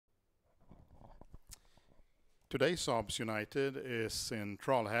Today Saabs United is in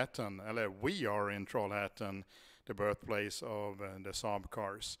Trollhättan, we are in Trollhättan, the birthplace of the Saab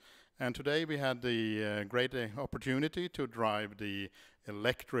cars. And today we had the great opportunity to drive the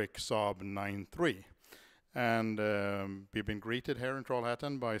electric Saab 9.3. And we've been greeted here in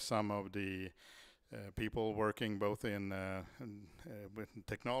Trollhättan by some of the people working both in with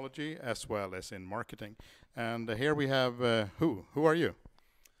technology as well as in marketing. And here we have who? Who are you?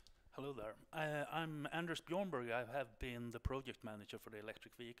 Hello there. I'm Anders Bjornberg. I have been the project manager for the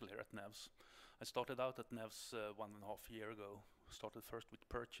electric vehicle here at NEVS. I started out at NEVS 1.5 years ago. Started first with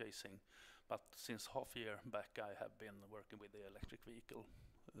purchasing, but since half a year back I have been working with the electric vehicle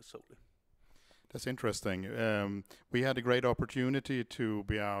solely. That's interesting. We had a great opportunity to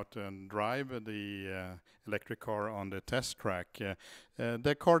be out and drive the electric car on the test track.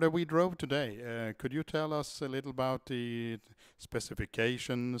 The car that we drove today, could you tell us a little about the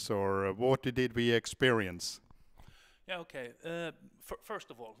specifications or what did we experience? Yeah, okay.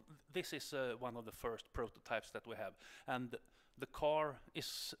 First of all, this is one of the first prototypes that we have, and the car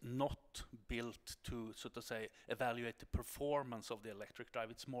is not built to, so to say, evaluate the performance of the electric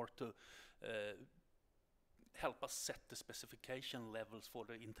drive. It's more to help us set the specification levels for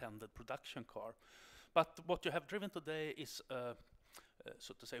the intended production car. But what you have driven today is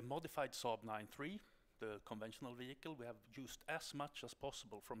so to say, modified Saab 9.3, the conventional vehicle. We have used as much as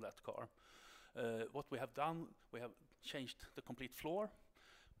possible from that car. What we have done, we have changed the complete floor.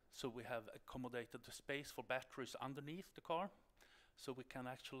 So we have accommodated the space for batteries underneath the car. So we can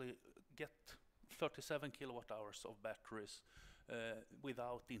actually get 37 kilowatt hours of batteries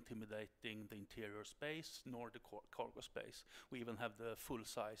without intimidating the interior space nor the cargo space. We even have the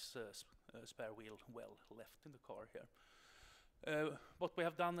full-size spare wheel well left in the car here. What we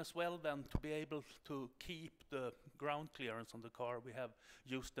have done as well then, to be able to keep the ground clearance on the car, we have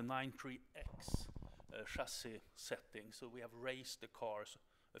used the 9.3X chassis setting. So we have raised the cars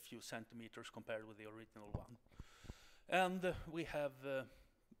a few centimeters compared with the original one. And we have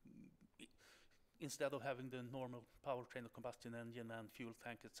instead of having the normal powertrain, a combustion engine and fuel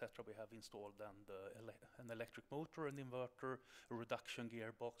tank, etc., we have installed then an electric motor, an inverter, a reduction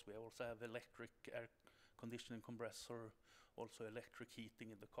gearbox. We also have electric air conditioning compressor, also electric heating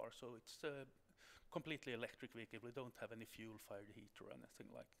in the car. So it's a completely electric vehicle. We don't have any fuel-fired heat or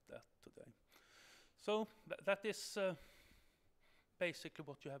anything like that today. So that is basically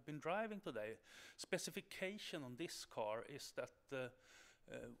what you have been driving today. Specification on this car is that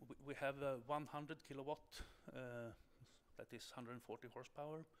we have a 100 kilowatt, that is 140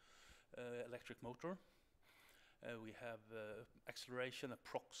 horsepower, electric motor. We have acceleration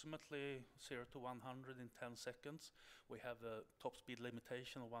approximately 0 to 100 in 10 seconds. We have a top speed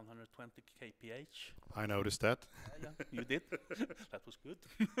limitation of 120 kph. I noticed that. Yeah, you did. That was good.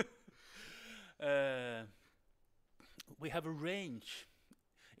 We have a range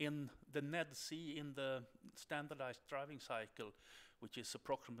in the NEVS, in the standardized driving cycle, which is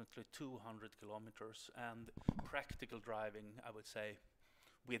approximately 200 kilometers, and practical driving, I would say,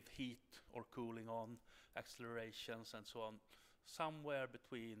 with heat or cooling on, accelerations and so on, somewhere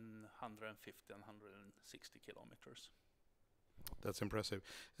between 150 and 160 kilometers. That's impressive.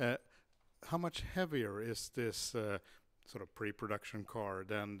 How much heavier is this sort of pre-production car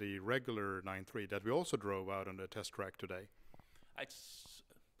than the regular 9.3 that we also drove out on the test track today? It's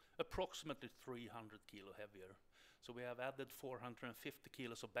approximately 300 kilo heavier. So we have added 450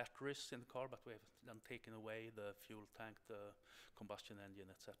 kilos of batteries in the car, but we have then taken away the fuel tank, the combustion engine,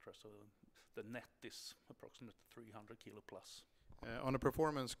 etc. So the net is approximately 300 kilo plus. On a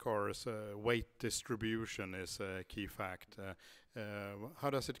performance cars, weight distribution is a key fact. How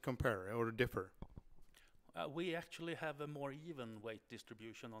does it compare or differ? We actually have a more even weight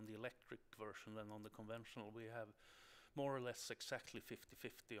distribution on the electric version than on the conventional. We have more or less exactly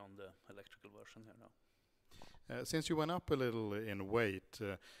 50-50 on the electrical version here now. Since you went up a little in weight,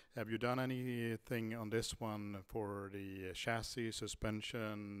 have you done anything on this one for the chassis,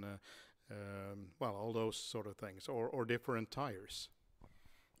 suspension, well, all those sort of things, or different tires?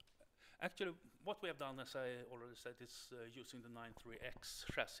 Actually, what we have done, as I already said, is using the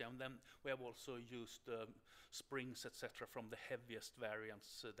 9.3X chassis, and then we have also used springs, etc., from the heaviest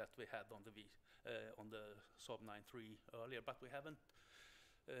variants that we had on the Saab 9.3 earlier, but we haven't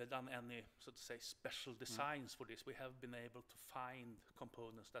done any, so to say, special designs for this. We have been able to find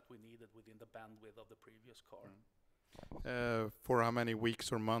components that we needed within the bandwidth of the previous car. For how many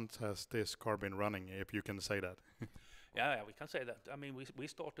weeks or months has this car been running, if you can say that? Yeah, we can say that. I mean, we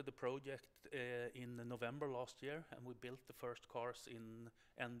started the project in November last year, and we built the first cars in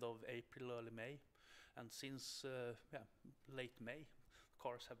end of April, early May. And since late May,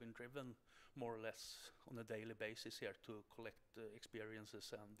 cars have been driven more or less on a daily basis here to collect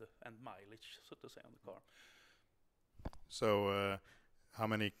experiences and mileage, so to say, on the car. So how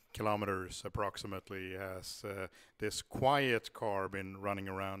many kilometers approximately has this quiet car been running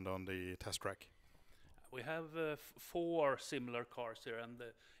around on the test track? We have 4 similar cars here, and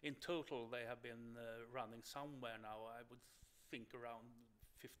in total they have been running somewhere now, I would think around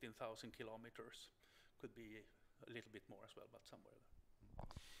 15,000 kilometers. Could be a little bit more as well, but somewhere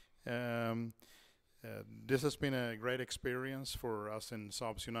there. This has been a great experience for us in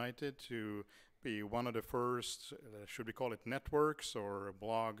Saabs United to be one of the first, should we call it networks or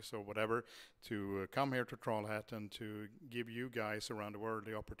blogs or whatever, to come here to Trollhättan to give you guys around the world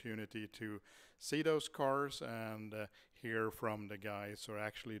the opportunity to see those cars and hear from the guys who are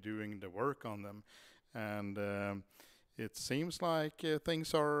actually doing the work on them. And it seems like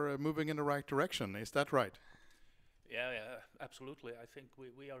things are moving in the right direction. Is that right? Yeah, absolutely. I think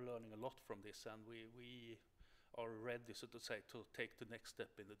we are learning a lot from this, and we are ready, so to say, to take the next step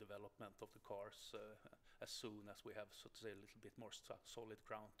in the development of the cars as soon as we have, so to say, a little bit more solid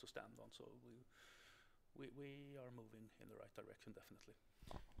ground to stand on. So we are moving in the right direction, definitely.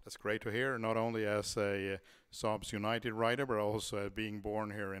 That's great to hear, not only as a Saabs United rider, but also being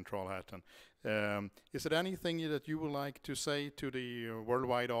born here in Trollhättan. Is there anything that you would like to say to the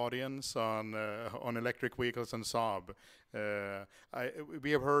worldwide audience on electric vehicles and Saab?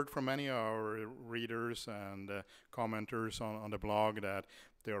 We have heard from many of our readers and commenters on the blog that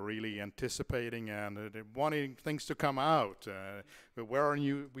they are really anticipating and wanting things to come out. Where are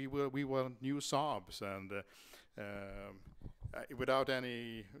new? We want new Saabs, and without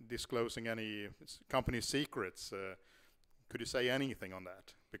any disclosing any company secrets, could you say anything on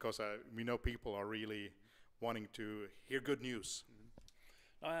that? Because we know people are really wanting to hear good news.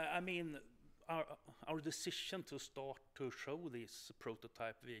 I mean, our decision to start to show these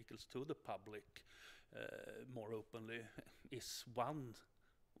prototype vehicles to the public more openly is one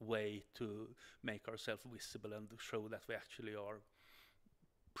way to make ourselves visible and show that we actually are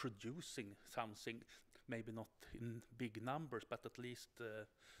producing something, maybe not in big numbers, but at least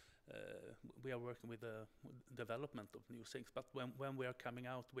we are working with the development of new things. But when we are coming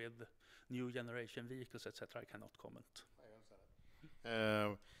out with new generation vehicles, etc., I cannot comment.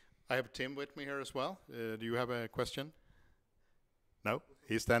 I have Tim with me here as well. Do you have a question? No?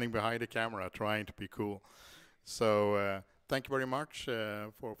 He's standing behind the camera trying to be cool. So thank you very much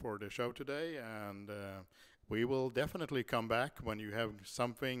for the show today, and we will definitely come back when you have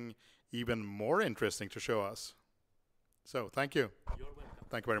something even more interesting to show us. So thank you. You're welcome.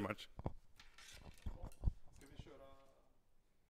 Thank you very much.